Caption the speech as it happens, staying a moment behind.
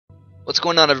What's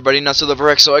going on, everybody?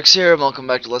 NotSoLiverXOX here, and welcome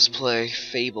back to Let's Play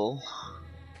Fable.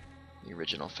 The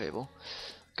original Fable.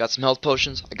 Got some health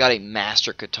potions. I got a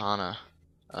master katana.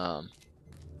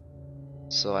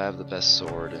 So I have the best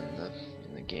sword in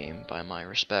the game by my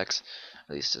respects.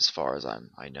 At least as far as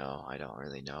I know. I don't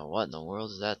really know. What in the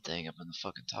world is that thing up in the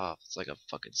fucking top? It's like a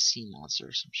fucking sea monster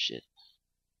or some shit.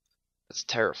 That's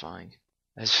terrifying.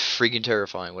 That's freaking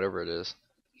terrifying, whatever it is.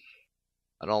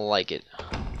 I don't like it.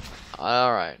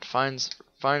 Alright, find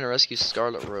and rescue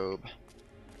Scarlet Robe.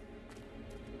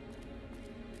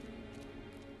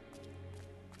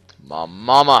 My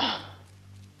mama!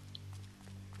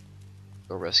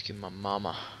 Go rescue my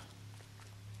mama.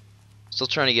 Still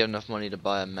trying to get enough money to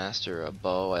buy a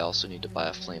bow. I also need to buy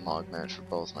a flame augment for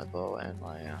both my bow and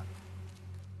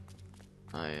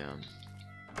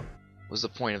what's the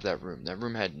point of that room? That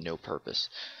room had no purpose.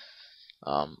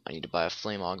 I need to buy a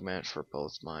flame augment for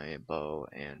both my bow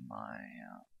and my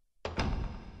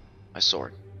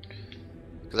sword.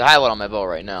 Because I have one on my bow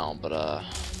right now, but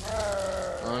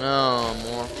oh no,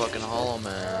 more fucking hollow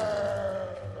man.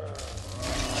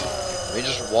 Let me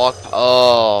just walk.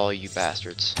 Oh, you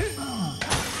bastards.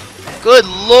 Good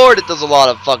lord, it does a lot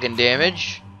of fucking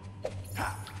damage.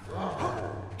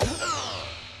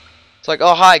 It's like,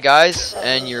 oh hi guys,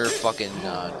 and you're fucking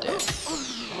dead.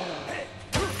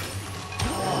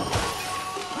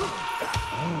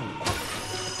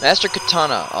 Master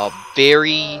Katana,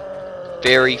 very,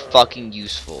 very fucking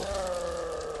useful.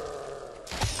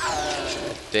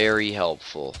 Very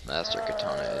helpful, Master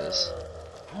Katana is.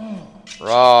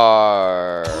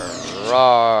 Rawr,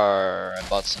 rawr. I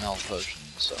bought some health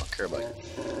potions, so I don't care about it.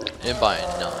 I didn't buy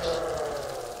enough.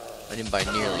 I didn't buy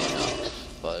nearly enough,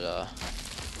 but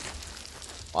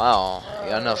wow,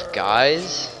 you got enough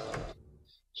guys?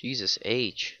 Jesus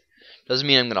H. Doesn't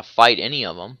mean I'm gonna fight any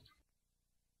of them.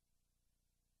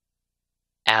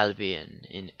 Albion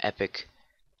in epic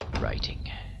writing.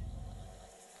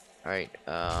 Alright,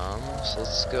 so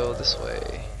let's go this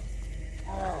way.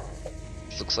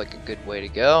 This looks like a good way to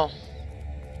go.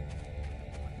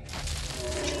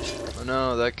 Oh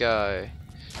no, that guy.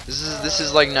 This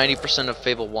is like 90% of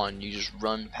Fable 1. You just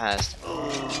run past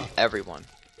everyone.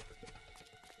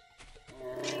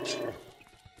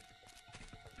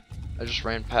 I just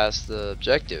ran past the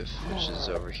objective, which is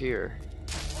over here.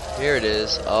 Here it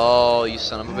is. Oh, you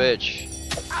son of a bitch.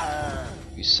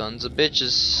 You sons of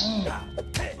bitches.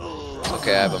 It's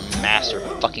okay, I have a master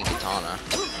fucking katana.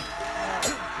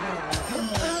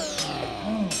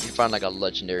 You can find like a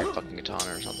legendary fucking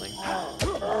katana or something.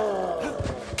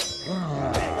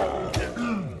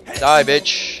 Die,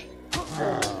 bitch.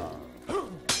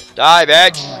 Die,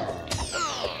 bitch.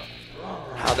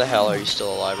 How the hell are you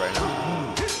still alive right now?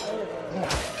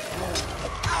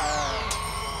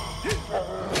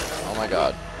 Oh my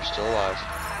god, you're still alive.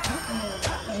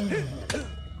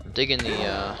 I'm digging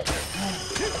the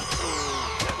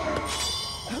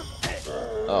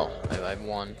oh, I've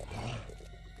won.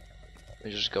 Let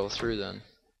me just go through then.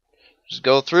 Just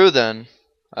go through then.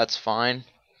 That's fine.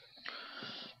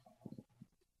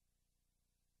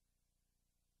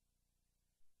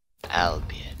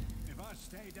 Albion. If I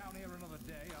stay down here another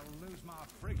day, I'll lose my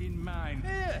friggin' mind.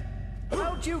 Here!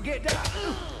 How'd you get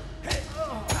down?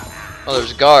 Oh,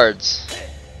 there's guards.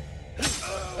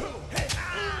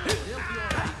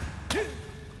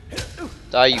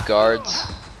 Die, you guards.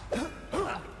 Did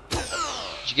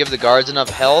you give the guards enough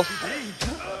health?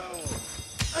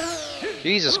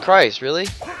 Jesus Christ, really?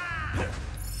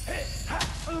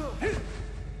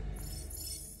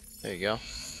 There you go.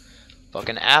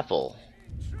 Fucking apple.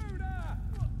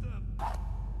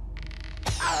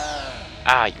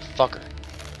 Ah, you fucker.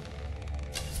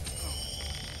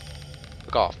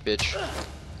 Fuck off, bitch.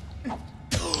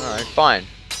 Alright, fine.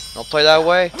 Don't play that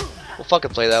way? We'll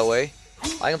fucking play that way.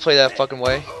 I can play that fucking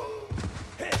way.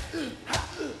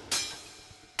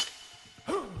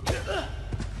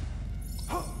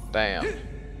 Bam.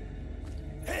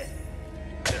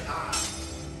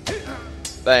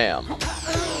 Bam.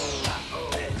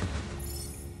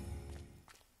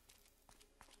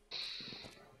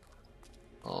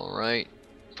 Alright.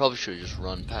 Probably should have just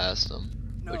run past them.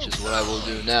 Which is what I will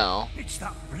do now. It's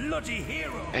that bloody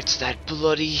hero. It's that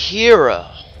bloody hero.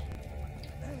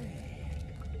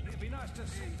 It'd be nice to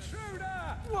see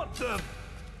intruder. What the?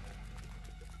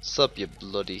 What's up, you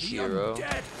bloody hero? You're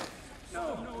dead.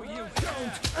 No, you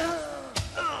don't.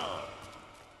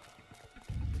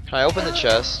 Can I open the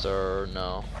chest or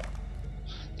no?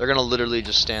 They're gonna literally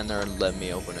just stand there and let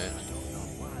me open it.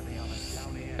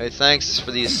 Hey, thanks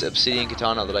for these obsidian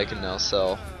katana that I can now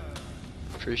sell.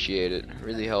 Appreciate it.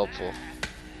 Really helpful.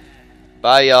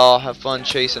 Bye, y'all. Have fun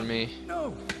chasing me.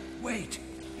 No, wait.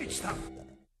 It's that.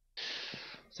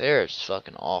 They're just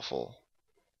fucking awful.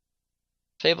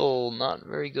 Fable not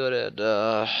very good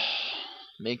at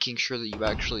making sure that you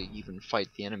actually even fight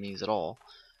the enemies at all.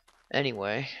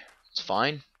 Anyway, it's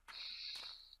fine.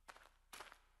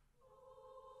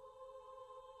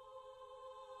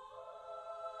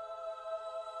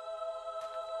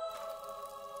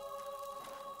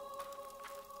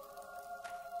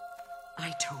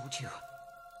 I told you.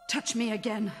 Touch me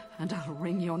again, and I'll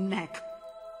wring your neck.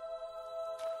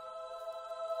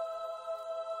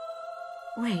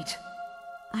 Wait.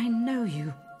 I know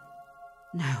you.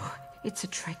 No, it's a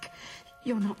trick.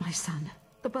 You're not my son.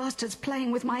 The bastard's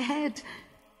playing with my head.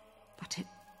 But it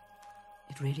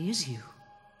really is you,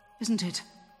 isn't it?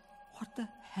 What the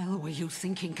hell were you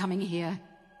thinking coming here?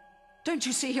 Don't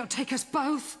you see he'll take us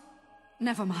both?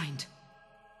 Never mind.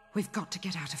 We've got to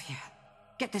get out of here.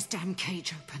 Get this damn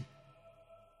cage open.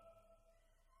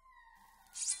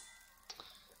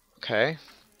 Okay.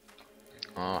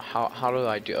 How do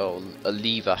I do? Oh, a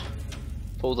lever.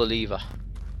 Pull the lever.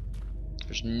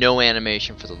 There's no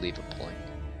animation for the lever pulling.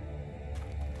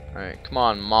 Alright, come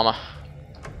on, mama.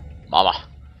 Mama.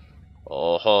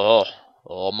 Oh, ho, ho.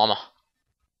 Oh, mama.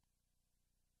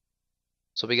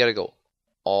 So we gotta go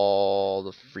all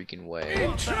the freaking way.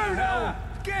 Intruder!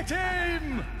 Get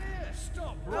him!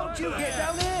 Stop! Don't you get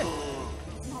down here!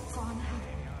 Not far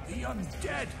now. The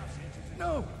undead!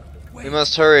 No! Wait. We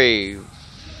must hurry.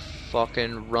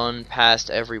 Fucking run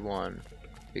past everyone.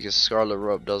 Because Scarlet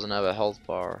Rope doesn't have a health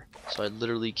bar. So I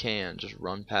literally can just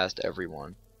run past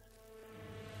everyone.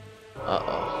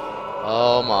 Uh-oh.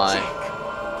 Oh my.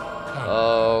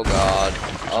 Oh god.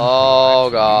 Oh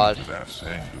god. Without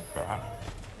saying goodbye.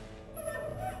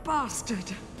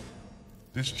 Bastard!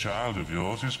 This child of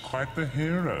yours is quite the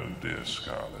hero, dear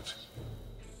Scarlet.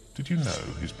 Did you know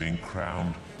he's being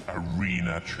crowned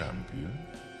arena champion?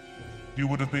 You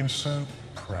would have been so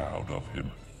proud of him.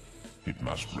 It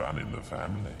must run in the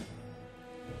family.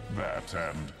 That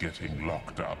and getting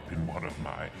locked up in one of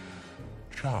my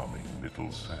charming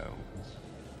little cells.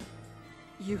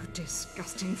 You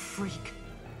disgusting freak.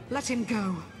 Let him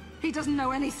go. He doesn't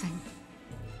know anything.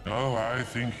 Oh, I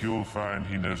think you'll find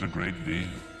he knows a great deal.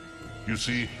 You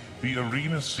see, the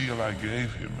arena seal I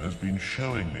gave him has been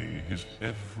showing me his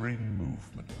every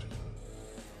movement.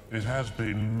 It has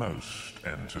been most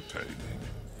entertaining.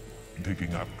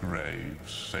 Digging up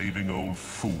graves, saving old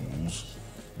fools,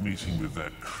 meeting with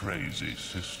that crazy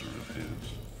sister of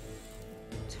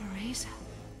his. Teresa?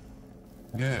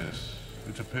 Yes,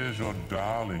 it appears your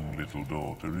darling little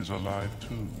daughter is alive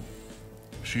too.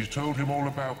 She's told him all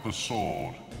about the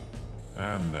sword,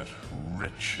 and that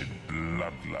wretched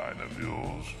bloodline of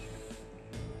yours.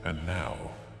 And now,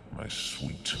 my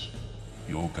sweet,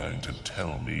 you're going to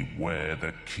tell me where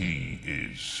the key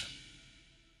is.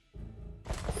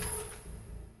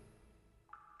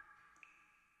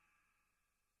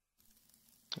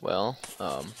 Well,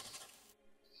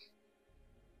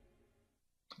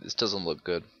 this doesn't look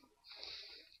good.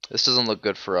 This doesn't look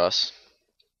good for us.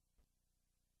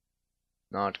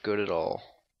 Not good at all.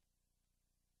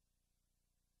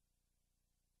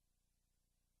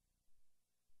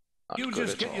 Not You good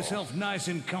just at get all. yourself nice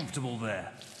and comfortable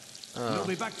there. We'll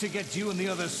be back to get you and the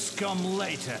other scum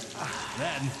later.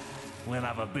 Then, we'll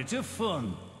have a bit of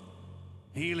fun.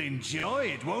 He'll enjoy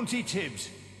it, won't he, Tibbs?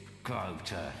 Go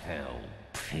to hell,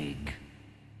 pig.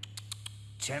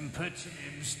 Temper,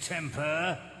 Tibbs,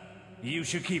 temper. You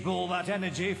should keep all that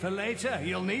energy for later.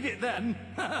 You'll need it then.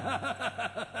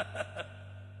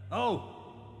 Oh,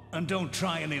 and don't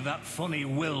try any of that funny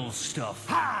will stuff.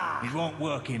 It won't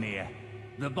work in here.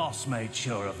 The boss made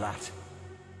sure of that.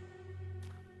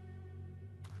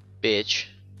 Bitch.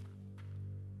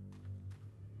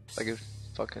 Like a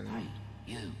fucking. Hey,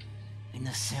 you. In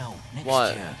the cell, next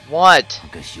What? to you. What? I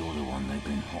guess you're the one they've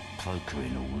been hot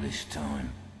cloakering all this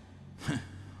time.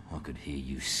 I could hear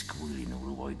you squealing all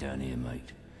the way down here,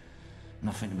 mate.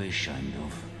 Nothing to be ashamed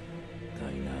of.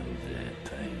 They know their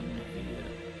pain here.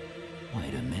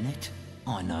 Wait a minute.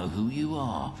 I know who you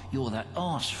are. You're that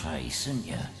arse face, aren't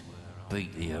you?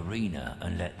 Beat the arena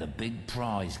and let the big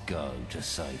prize go to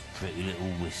save pretty little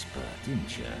Whisper,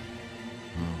 didn't you?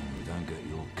 You don't get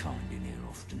your kind in here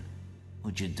often.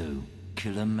 What'd you do?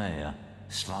 Kill a mare?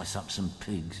 Slice up some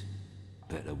pigs?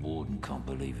 Bet the warden can't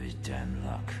believe his damn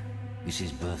luck. It's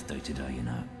his birthday today, you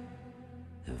know.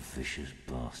 The vicious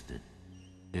bastard.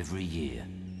 Every year,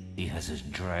 he has us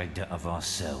dragged out of our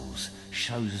cells,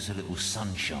 shows us a little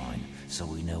sunshine so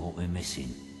we know what we're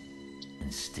missing,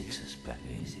 and sticks us back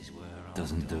in.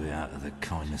 Doesn't do it out of the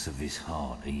kindness of his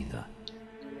heart either.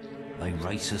 They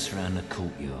race us round the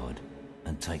courtyard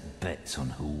and take bets on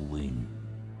who'll win.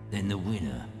 Then the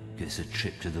winner gets a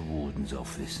trip to the warden's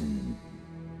office and...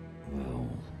 well,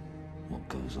 what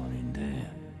goes on in there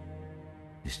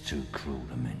is too cruel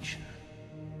to mention.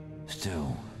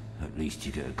 Still, at least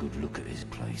you get a good look at his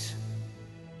place.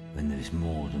 When there's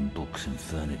more than books and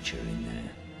furniture in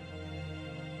there.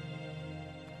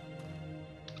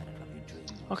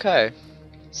 Okay.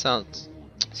 Sounds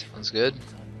good.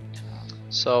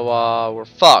 So, we're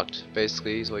fucked,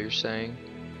 basically, is what you're saying.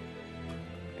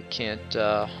 I can't,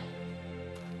 I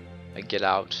get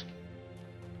out.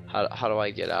 How do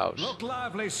I get out? Look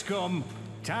lively, scum.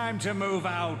 Time to move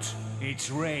out.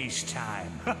 It's race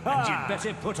time. And you'd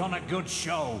better put on a good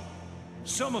show.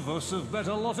 Some of us have bet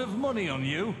a lot of money on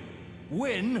you.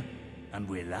 Win, and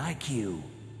we like you.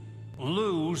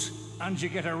 Lose, and you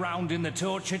get a round in the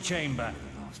torture chamber.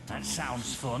 That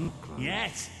sounds fun.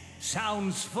 Yes,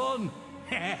 sounds fun.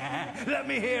 Let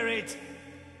me hear it.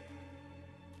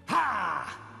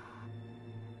 Ha!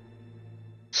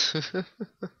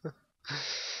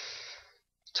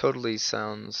 Totally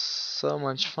sounds so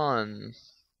much fun.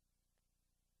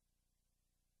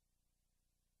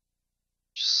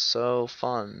 So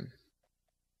fun.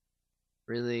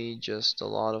 Really just a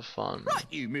lot of fun. Right,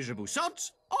 you miserable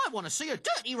sods. I want to see a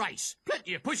dirty race.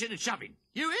 Plenty of pushing and shoving.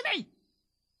 You hear me?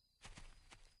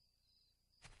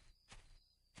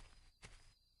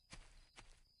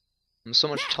 I'm so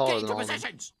much taller than all of them.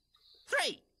 Possessions.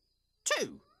 3,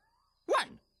 2,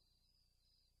 1.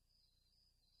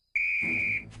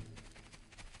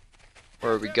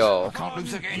 Where we go? Can't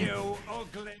lose again. You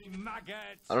ugly maggot.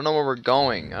 I don't know where we're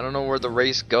going. I don't know where the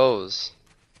race goes.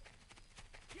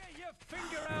 Get your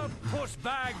finger out,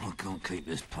 pussbag. I can't keep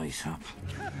this pace up.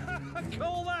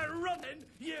 Call that running,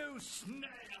 you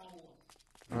snail.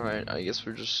 Alright, I guess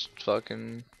we're just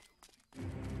fucking...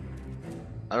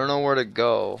 I don't know where to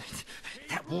go.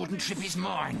 That warden trip is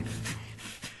mine.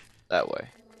 That way.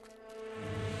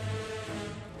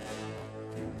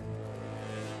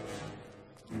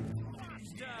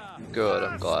 Good,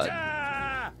 I'm glad.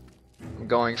 Faster! I'm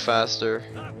going faster.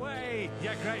 That way, you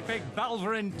great big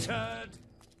Balverin turd.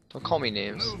 Don't call me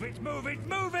names. Move it, move it,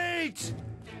 move it!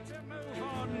 Get a move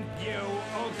on, you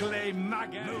ugly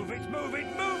maggot. Move it, move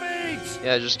it, move it!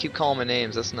 Yeah, just keep calling me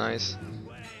names, that's nice.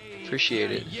 Way,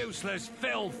 Appreciate it. you useless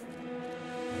filth.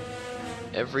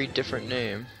 Every different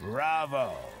name.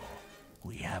 Bravo!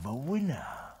 We have a winner.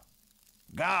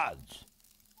 Guards,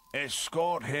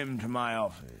 escort him to my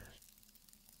office.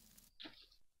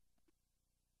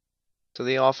 To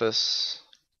the office.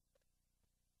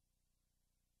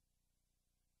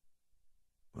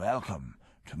 Welcome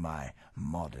to my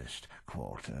modest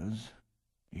quarters.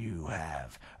 You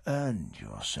have earned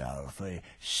yourself a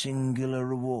singular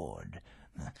reward.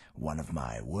 One of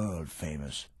my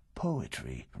world-famous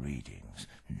poetry readings.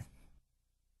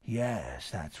 Yes,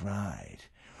 that's right.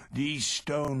 These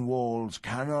stone walls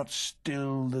cannot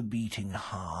still the beating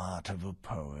heart of a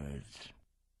poet.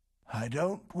 I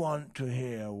don't want to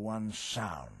hear one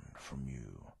sound from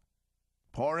you.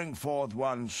 Pouring forth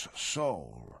one's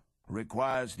soul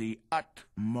requires the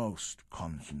utmost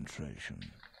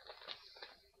concentration.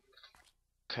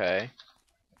 Okay.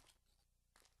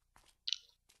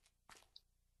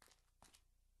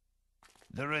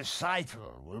 The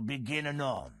recital will begin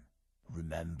anon.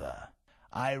 Remember,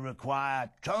 I require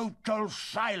total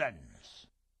silence.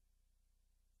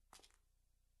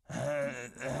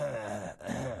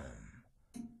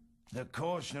 The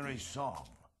cautionary song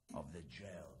of the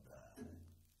jailbird.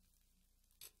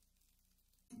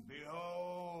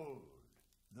 Behold,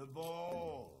 the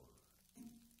ball,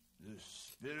 the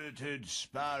spirited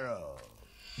sparrow.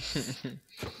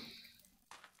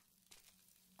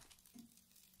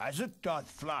 As it doth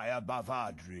fly above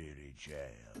our dreary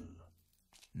jail,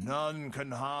 none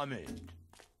can harm it,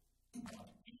 not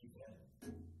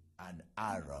even an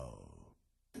arrow.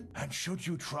 And should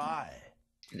you try,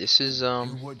 This is,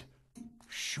 you would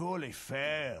surely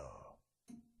fail.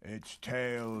 Its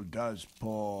tail does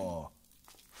pour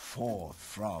forth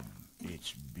from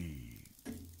its beak.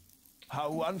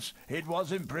 How once it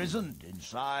was imprisoned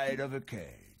inside of a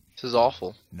cage. this is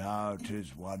awful. Now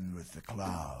 'tis one with the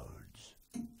clouds,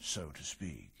 so to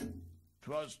speak.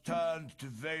 'Twas turned to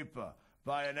vapor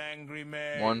by an angry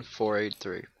maid.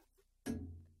 1483.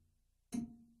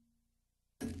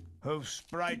 O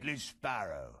sprightly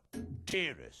sparrow,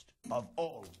 dearest of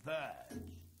all birds.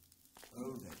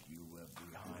 Oh, that you were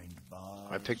behind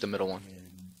bars. I picked the middle one. again.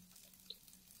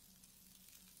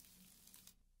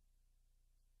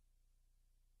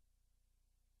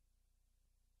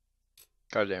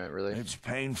 God damn it, really? It's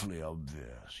painfully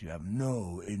obvious you have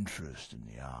no interest in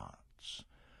the arts.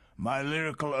 My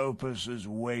lyrical opus is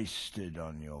wasted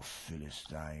on your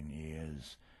Philistine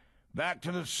ears. Back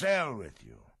to the cell with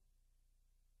you.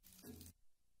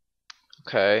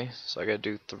 Okay, so I gotta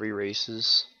do 3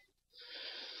 races.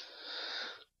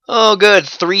 Oh, good.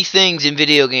 3 things in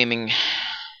video gaming.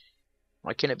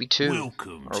 Why can't it be 2?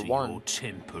 Welcome Or to 1? your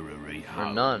temporary Or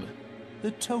home, none?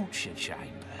 the torture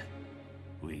chamber.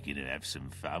 We're gonna have some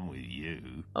fun with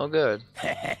you. Oh, good.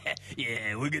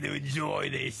 Yeah, we're gonna enjoy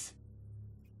this.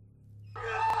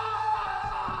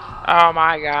 Oh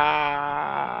my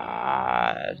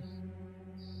god.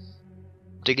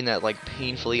 Digging that, like,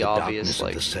 painfully The obvious, darkness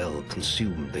like... of the cell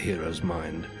consumed the hero's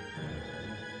mind.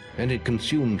 And it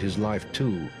consumed his life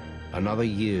too. Another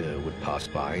year would pass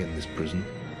by in this prison.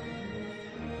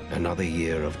 Another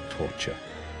year of torture.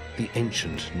 The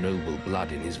ancient, noble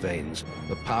blood in his veins,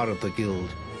 the power of the guild,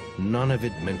 none of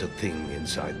it meant a thing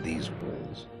inside these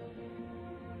walls.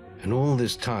 And all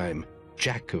this time,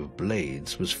 Jack of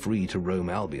Blades was free to roam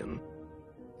Albion.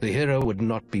 The hero would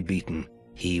not be beaten.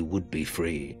 He would be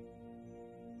free.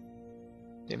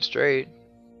 Damn straight.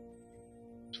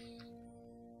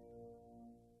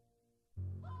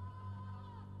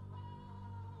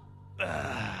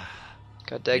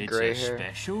 Got that gray It's a hair.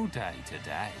 special day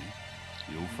today.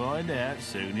 You'll find out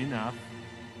soon enough.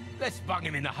 Let's bung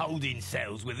him in the holding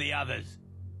cells with the others.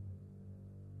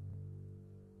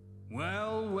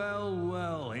 Well, well,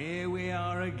 well, here we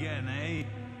are again, eh?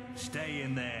 Stay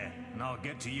in there, and I'll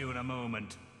get to you in a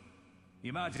moment.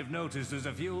 You might have noticed there's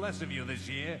a few less of you this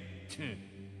year.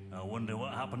 I wonder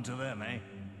what happened to them, eh?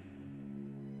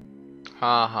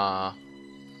 Haha.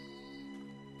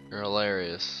 You're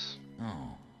hilarious.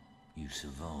 Oh, you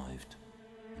survived.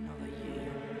 Another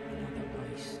year, another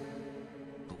race.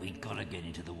 But we gotta get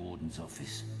into the warden's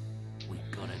office. We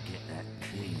gotta get that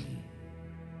key.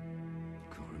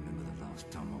 Can't remember the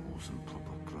last time I wore some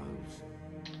proper clothes.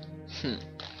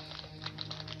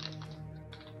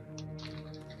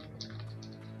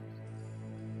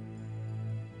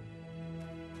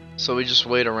 So we just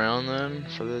wait around then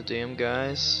for the damn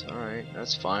guys? Alright,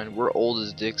 that's fine. We're old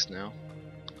as dicks now.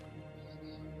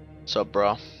 What's up,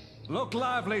 bro? Look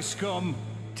lively, scum.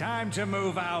 Time to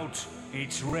move out.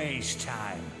 It's race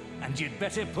time. And you'd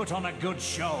better put on a good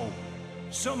show.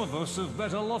 Some of us have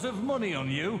bet a lot of money on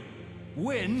you.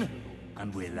 Win,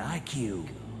 and we like you.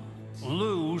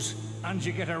 Lose, and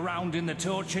you get around in the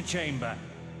torture chamber.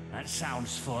 That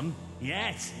sounds fun.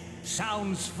 Yes,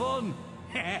 sounds fun.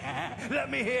 Let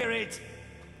me hear it.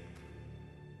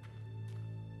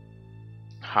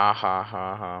 Ha ha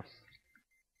ha ha.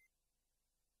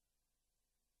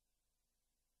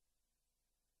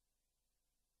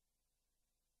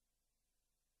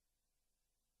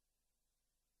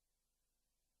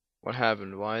 What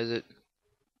happened? Why is it?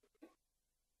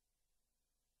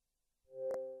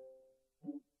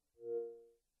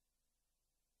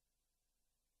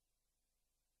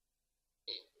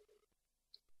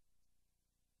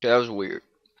 Yeah, that was weird.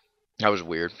 That was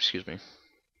weird, excuse me.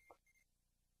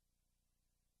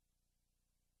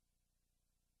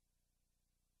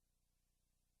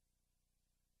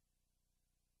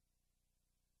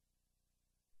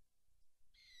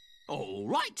 All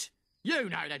right. You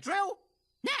know the drill.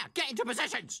 Now get into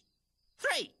positions.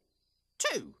 3,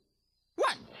 2,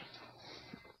 1.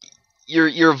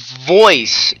 Your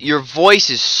voice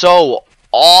is so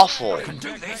awful. I can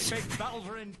do this.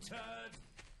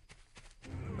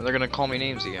 And they're gonna call me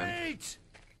names again. Wait!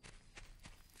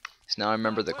 So now I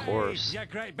remember the Wait, chorus. you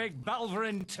great big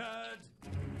Balverin turd.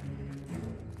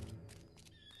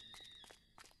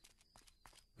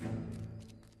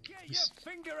 Get your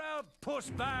finger out, puss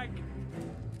bag.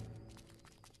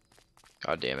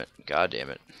 God damn it. God damn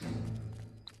it.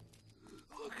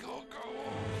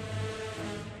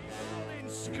 Rolling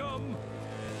scum.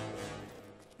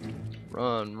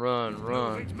 Run, run,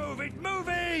 run. Move it, move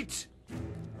it!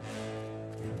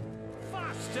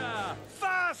 Faster!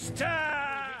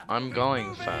 Faster! I'm going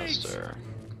Move it! faster.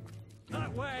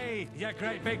 That way, you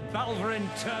great big Balverin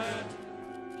turd!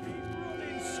 Keep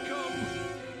running, scum!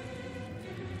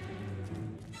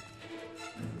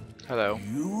 Hello.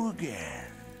 You again.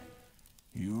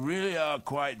 You really are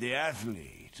quite the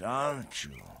athlete, aren't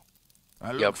you?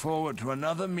 I look Yep. forward to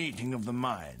another meeting of the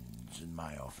minds in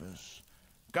my office.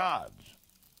 Guards.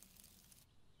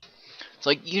 It's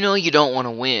like, you know you don't want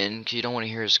to win, because you don't want to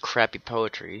hear his crappy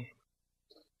poetry.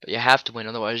 But you have to win,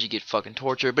 otherwise you get fucking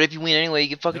tortured. But if you win anyway, you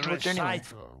get fucking The tortured anyway.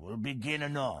 recital will begin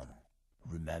anon.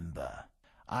 Remember,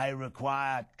 I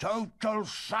require total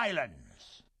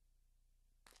silence.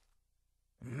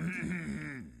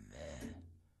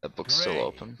 That book's still Gray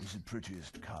open. is the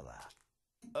prettiest color.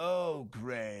 Oh,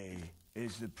 gray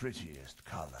is the prettiest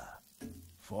color.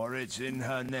 For it's in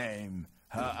her name,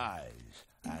 her eyes,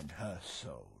 and her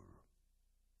soul.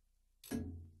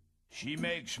 She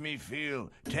makes me feel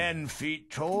 10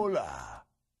 feet taller.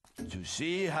 To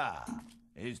see her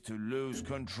is to lose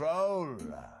control.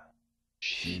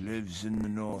 She lives in the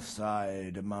north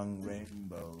side among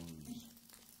rainbows,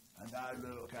 and I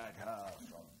look at her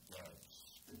from birth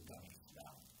to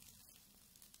sundown.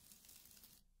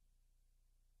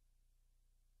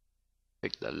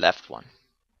 Pick the left one.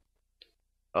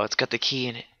 Oh, it's got the key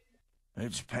in it.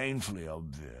 It's painfully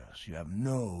obvious you have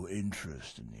no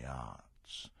interest in the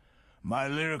arts. My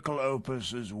lyrical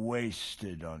opus is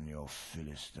wasted on your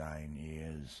Philistine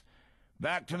ears.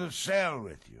 Back to the cell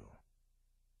with you.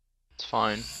 It's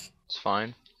fine. It's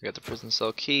fine. I got the prison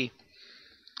cell key.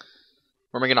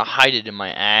 Where am I gonna hide it, in my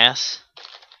ass?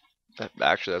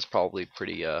 Actually, that's probably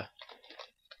pretty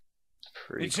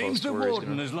pretty It close seems to the where he's warden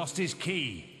gonna... has lost his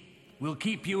key. We'll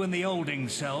keep you in the holding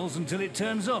cells until it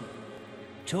turns up.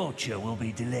 Torture will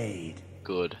be delayed.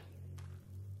 Good.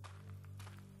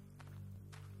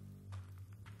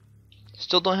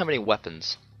 Still don't have any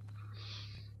weapons.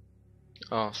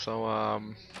 Oh, so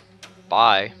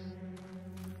bye.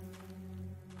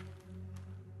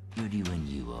 Goody when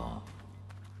you are.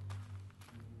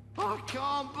 I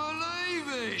can't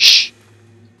believe it! Shh.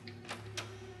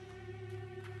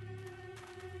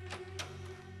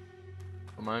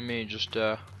 Remind me, just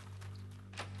I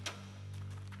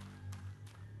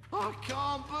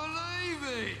can't believe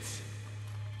it!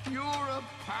 You're a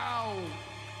pal!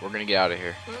 we're gonna get out of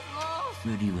here. At last,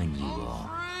 Goody when you I'm are.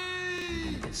 free!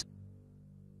 I'm gonna get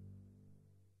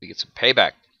We get some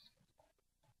payback.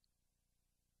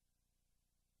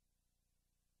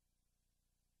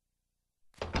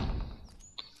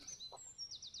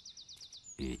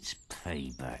 It's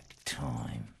payback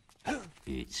time.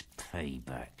 It's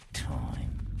payback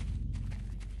time.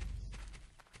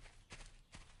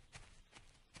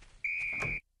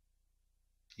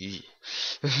 Yeah.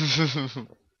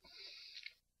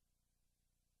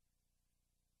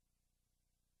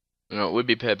 You know, it would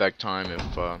be payback time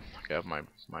if I could have my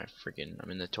freaking... I'm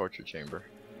in the torture chamber.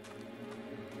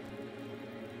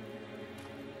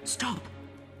 Stop.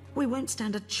 We won't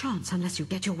stand a chance unless you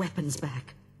get your weapons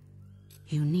back.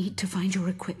 You need to find your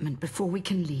equipment before we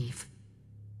can leave.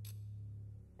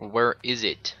 Where is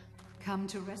it? Come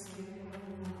to rescue.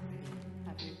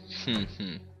 Have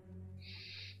you?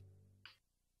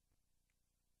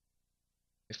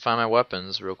 Find my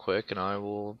weapons real quick and I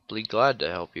will be glad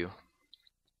to help you.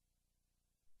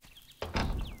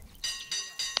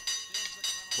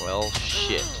 Well,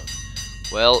 shit.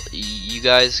 Well, you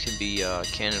guys can be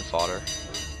cannon fodder.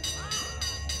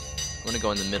 I'm gonna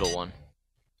go in the middle one.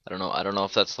 I don't know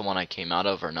if that's the one I came out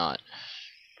of or not.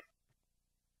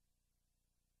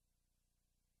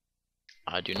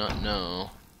 I do not know.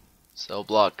 Cell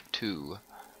block 2.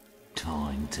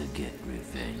 Time to get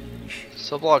revenge.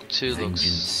 Cell block 2 looks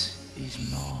Vengeance is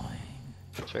mine.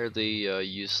 fairly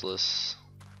useless.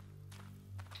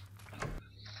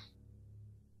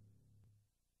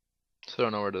 So I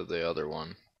don't know where to the other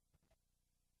one.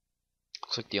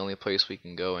 Looks like the only place we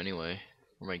can go anyway.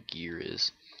 Where my gear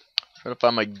is. Trying to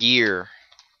find my gear.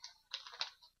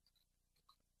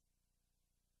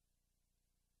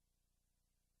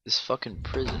 This fucking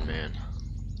prison, man.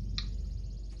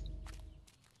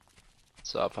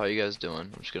 What's up? How you guys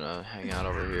doing? I'm just gonna hang out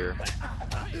over here.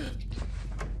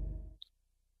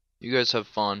 You guys have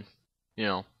fun. You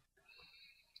know.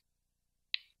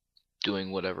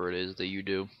 Doing whatever it is that you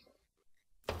do.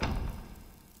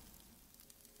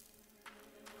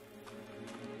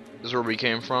 This is where we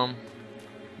came from?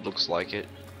 Looks like it.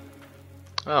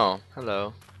 Oh,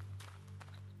 hello.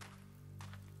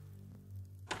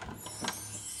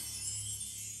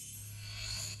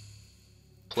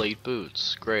 Plate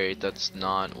boots. Great, that's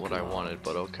not what I wanted,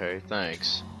 but okay,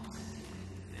 thanks.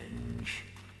 Revenge.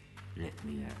 Let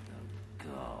me have the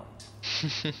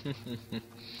god.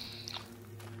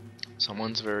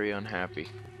 Someone's very unhappy.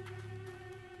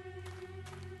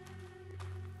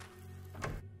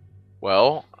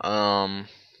 Well, I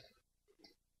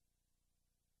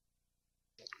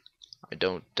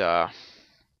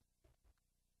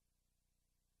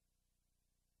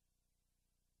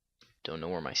don't know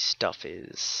where my stuff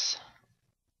is.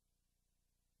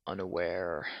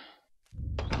 Unaware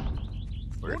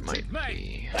where it might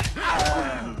be.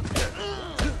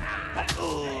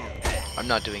 I'm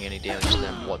not doing any damage to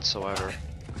them whatsoever.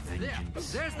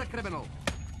 There's the criminal!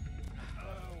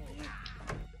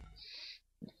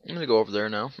 I'm gonna go over there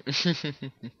now.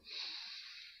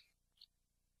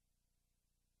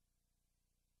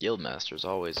 Guildmaster's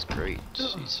always great.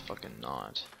 He's fucking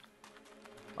not.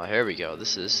 Oh, here we go.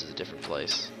 This is a different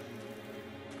place.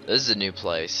 This is a new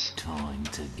place. Time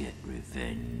to get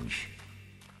revenge.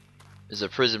 is a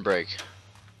prison break.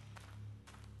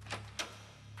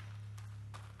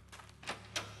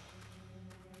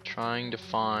 Trying to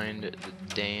find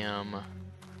the damn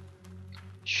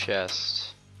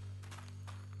chest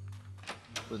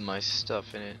with my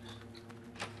stuff in it.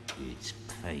 It's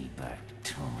payback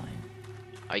time.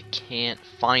 I can't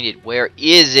find it. Where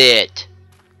is it?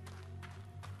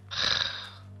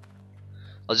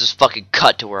 I'll just fucking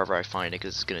cut to wherever I find it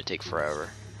because it's gonna take forever.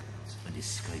 And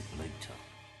escape later.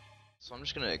 So I'm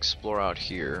just gonna explore out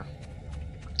here,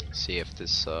 see if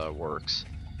this works.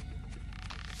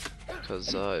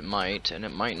 Because it might, and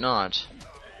it might not.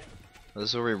 This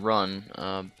is where we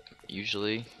run,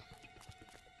 usually.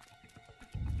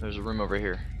 There's a room over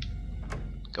here.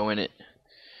 Go in it.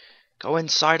 Go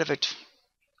inside of it.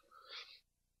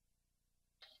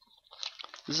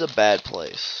 This is a bad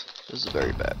place. This is a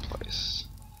very bad place.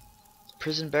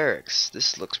 Prison barracks.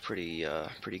 This looks pretty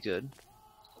good.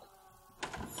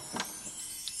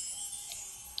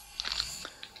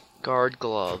 Guard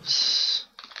gloves.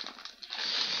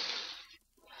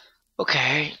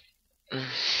 Okay.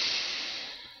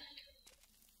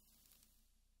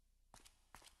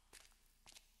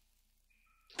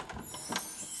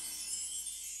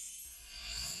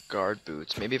 Guard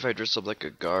boots. Maybe if I dress up like a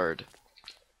guard,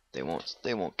 they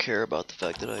won't care about the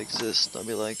fact that I exist. They'll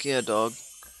be like, yeah, dog.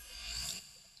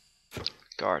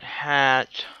 Guard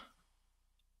hat.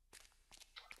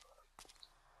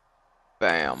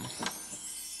 Bam.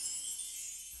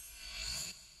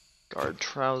 Guard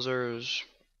trousers.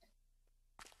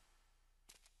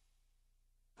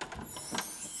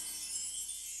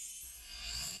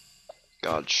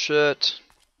 Guard shirt.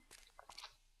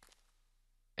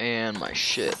 And my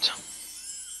shit.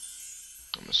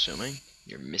 I'm assuming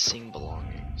you're missing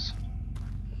belongings.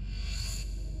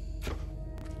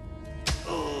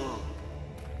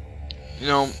 You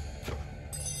know,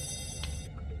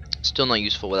 still not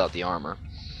useful without the armor.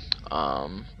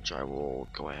 Which I will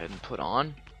go ahead and put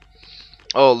on.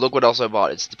 Oh, look what else I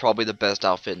bought. It's probably the best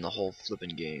outfit in the whole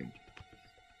flipping game.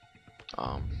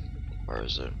 Where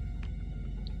is it?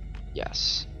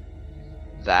 Yes.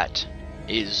 That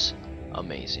is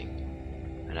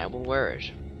amazing. And I will wear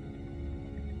it.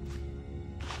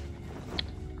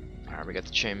 Alright, we got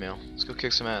the chainmail. Let's go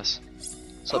kick some ass.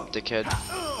 What's up, dickhead?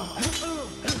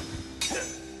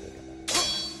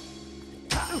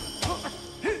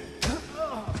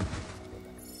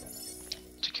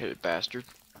 Dickheaded bastard.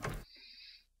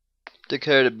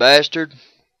 Dickheaded bastard.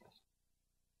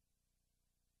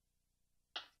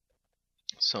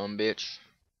 Some bitch.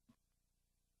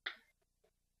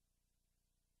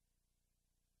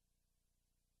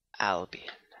 Albion.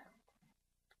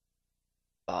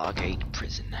 Bargate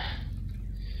Prison.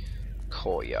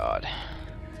 Courtyard.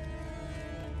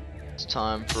 It's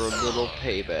time for a little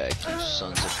payback, you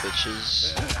sons of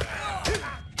bitches.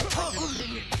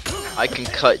 I can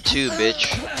cut too, bitch.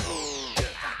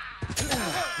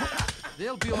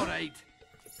 They'll be alright.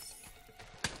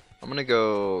 I'm gonna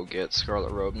go get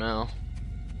Scarlet Robe now.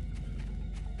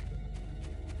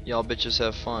 Y'all bitches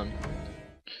have fun.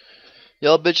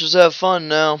 Y'all bitches have fun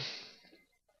now.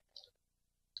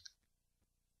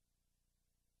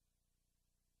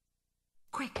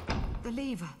 Quick, the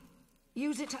lever.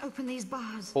 Use it to open these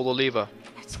bars. Pull the lever.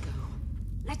 Let's go.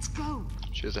 Let's go.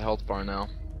 She has a health bar now.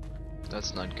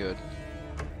 That's not good.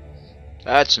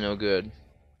 That's no good.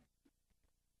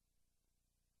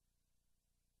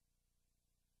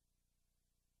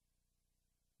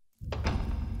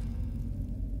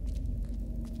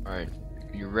 Alright,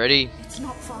 you ready? It's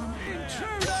not fun.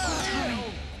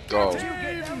 Go.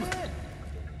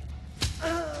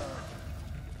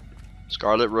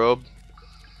 Scarlet Robe.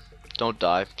 Don't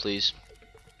die, please.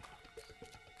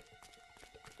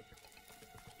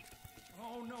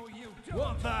 Oh no, you don't.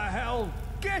 What the hell?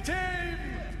 Get him!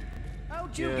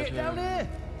 How'd you get down here?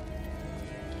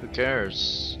 Who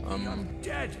cares? I'm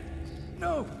dead.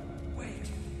 No, wait.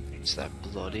 It's that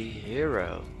bloody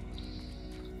hero.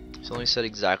 He's only said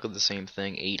exactly the same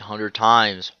thing 800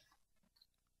 times.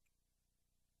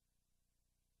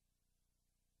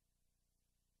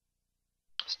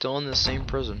 Still in the same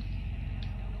prison.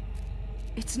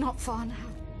 It's not fun.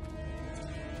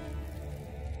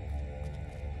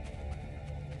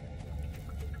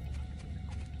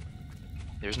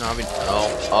 There's not even.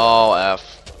 Oh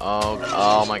F.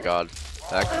 Oh my God.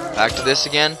 Back to this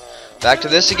again. Back to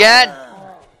this again.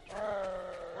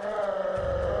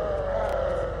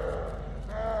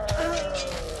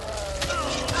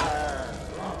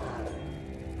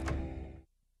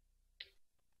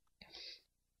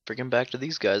 Freaking back to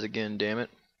these guys again, damn it.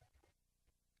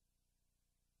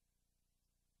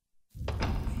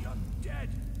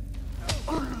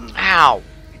 Ow!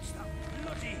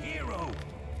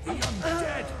 The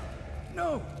undead!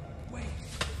 No! Wait.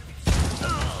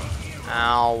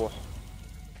 Ow.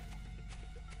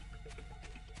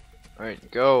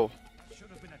 Alright, go. Should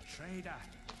have been a trader.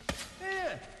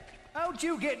 Here! How'd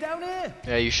you get down here?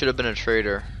 Yeah, you should have been a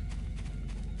traitor.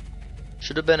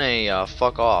 Should have been a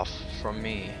fuck off from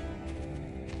me.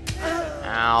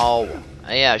 Ow.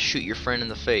 Yeah, shoot your friend in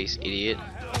the face, idiot.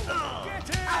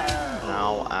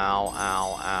 Ow, ow,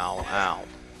 ow, ow, ow.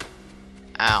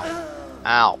 Ow.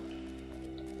 Ow.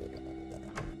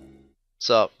 What's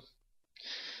up?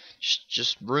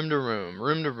 Just room to room,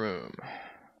 room to room.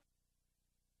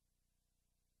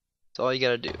 That's all you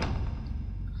gotta do.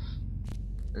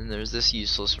 And there's this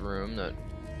useless room that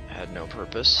had no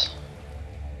purpose.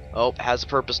 Oh, has a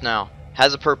purpose now.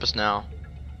 Has a purpose now.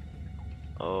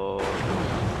 Oh.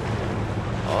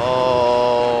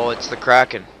 Oh, it's the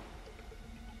Kraken.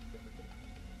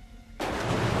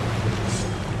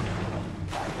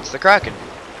 It's the Kraken.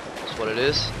 That's what it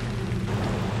is.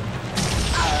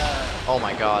 Oh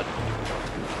my god.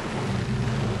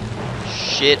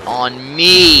 Shit on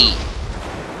me!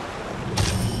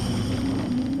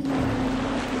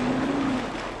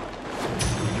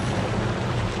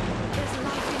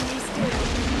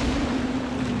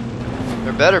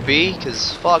 There better be,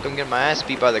 cause fuck, I'm getting my ass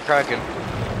beat by the Kraken.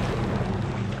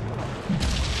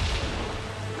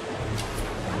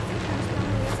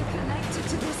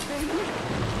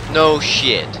 No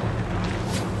shit.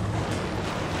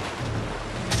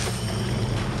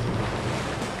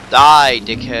 Die,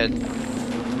 dickhead.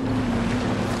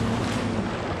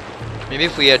 Maybe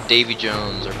if we had Davy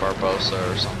Jones or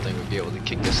Barbosa or something, we'd be able to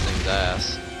kick this thing's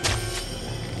ass.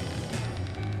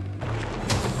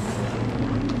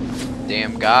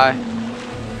 Damn guy.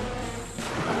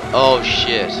 Oh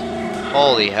shit.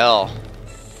 Holy hell.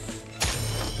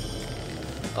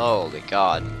 Holy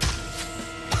god.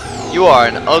 You are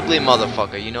an ugly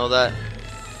motherfucker, you know that?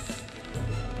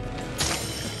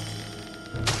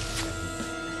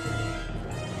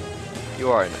 You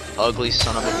are an ugly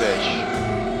son of a bitch.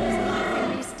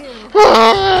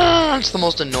 It's the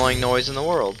most annoying noise in the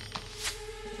world.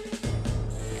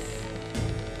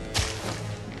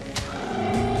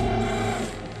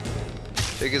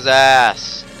 Kick his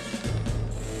ass.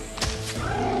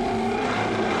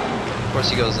 Of course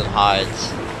he goes and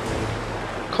hides.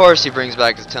 Of course he brings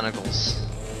back his tentacles.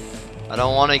 I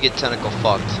don't want to get tentacle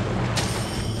fucked.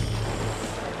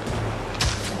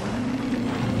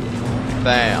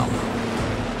 Bam.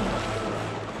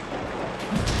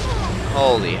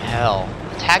 Holy hell.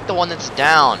 Attack the one that's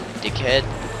down, dickhead.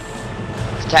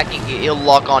 It's attacking, he'll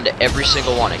lock onto every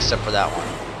single one except for that one.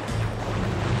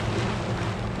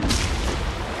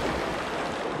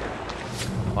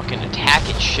 Fucking attack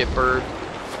it, shitbird.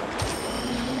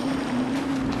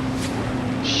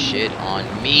 Shit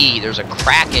on me. There's a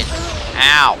Kraken.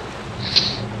 Ow.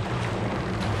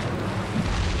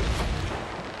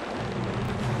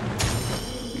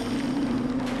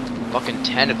 Fucking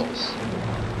tentacles.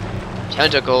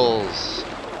 Tentacles.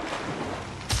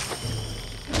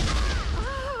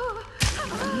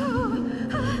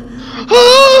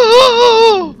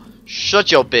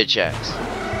 Shut your bitch ass.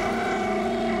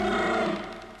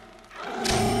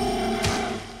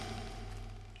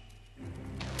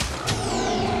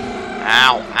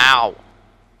 Ow, ow.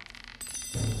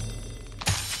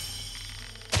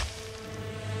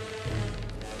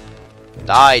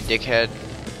 Die, dickhead.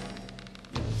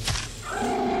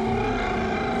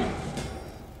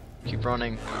 Keep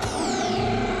running.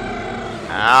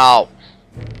 Ow.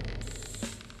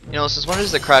 You know, since when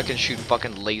does the Kraken shoot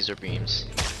fucking laser beams?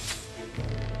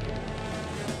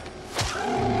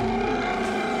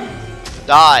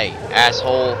 Die,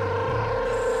 asshole.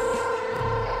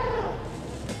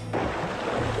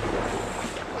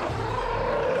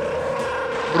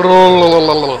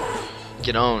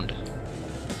 Get owned.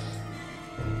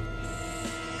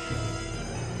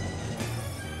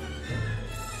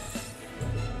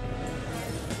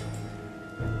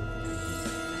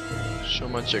 So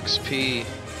much XP.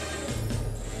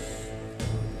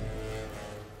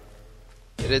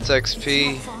 Get its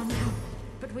XP. It's not far now,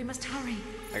 but we must hurry.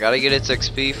 I gotta get its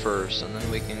XP first, and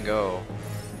then we can go.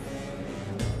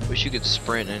 Wish you could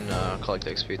sprint and collect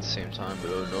XP at the same time,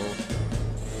 but oh no.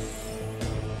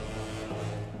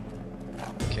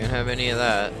 Can't have any of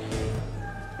that.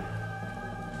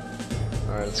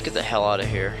 Alright, let's get the hell out of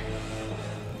here.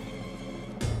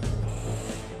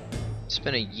 It's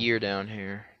been a year down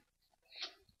here.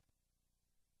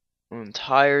 An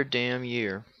entire damn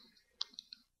year.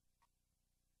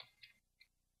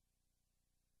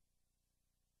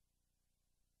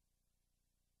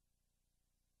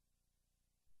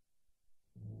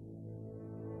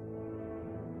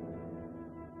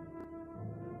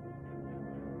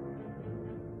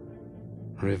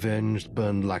 Revenge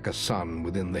burned like a sun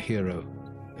within the hero,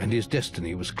 and his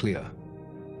destiny was clear.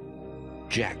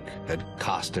 Jack had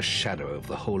cast a shadow over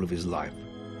the whole of his life.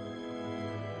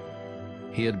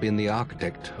 He had been the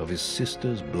architect of his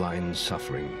sister's blind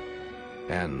suffering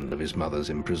and of his mother's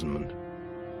imprisonment.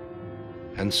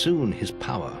 And soon his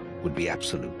power would be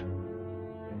absolute.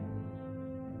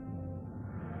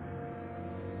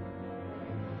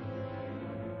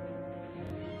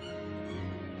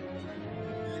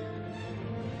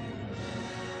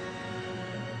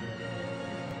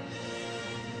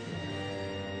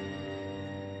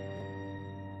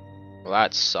 Well,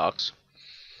 that sucks.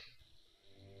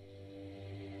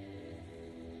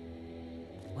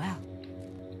 Well,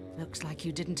 looks like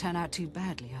you didn't turn out too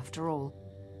badly after all.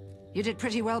 You did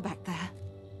pretty well back there.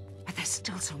 But there's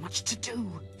still so much to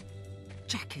do.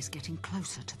 Jack is getting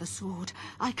closer to the sword.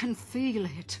 I can feel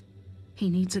it. He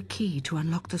needs a key to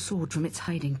unlock the sword from its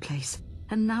hiding place.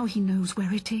 And now he knows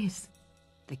where it is.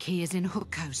 The key is in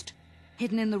Hook Coast,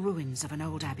 hidden in the ruins of an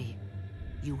old abbey.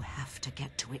 You have to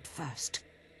get to it first.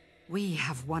 We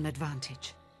have one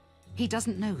advantage. He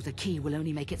doesn't know the key will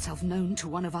only make itself known to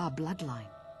one of our bloodline.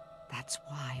 That's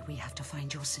why we have to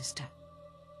find your sister.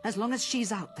 As long as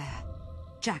she's out there,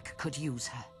 Jack could use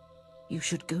her. You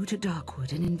should go to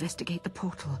Darkwood and investigate the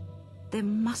portal. There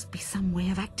must be some way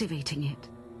of activating it.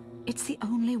 It's the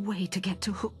only way to get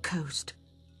to Hook Coast.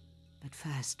 But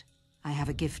first, I have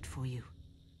a gift for you.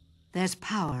 There's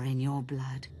power in your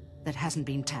blood that hasn't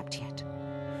been tapped yet.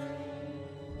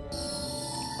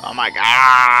 Oh my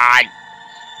god!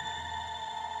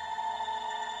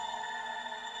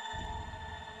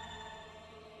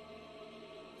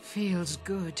 Feels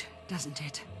good, doesn't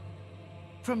it?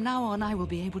 From now on, I will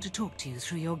be able to talk to you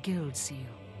through your guild seal.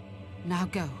 Now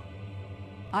go.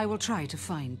 I will try to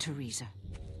find Teresa.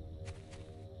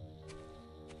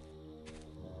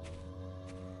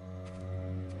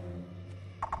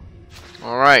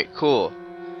 Alright, cool.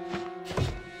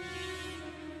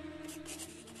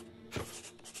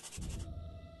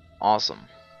 Awesome.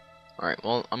 Alright,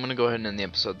 well, I'm gonna go ahead and end the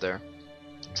episode there.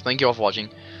 So thank you all for watching.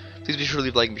 Please be sure to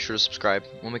leave a like and be sure to subscribe.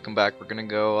 When we come back, we're gonna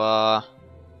go, I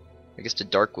guess to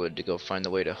Darkwood to go find the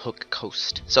way to Hook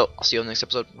Coast. So, I'll see you on the next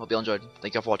episode. Hope you all enjoyed.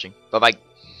 Thank you all for watching. Bye-bye.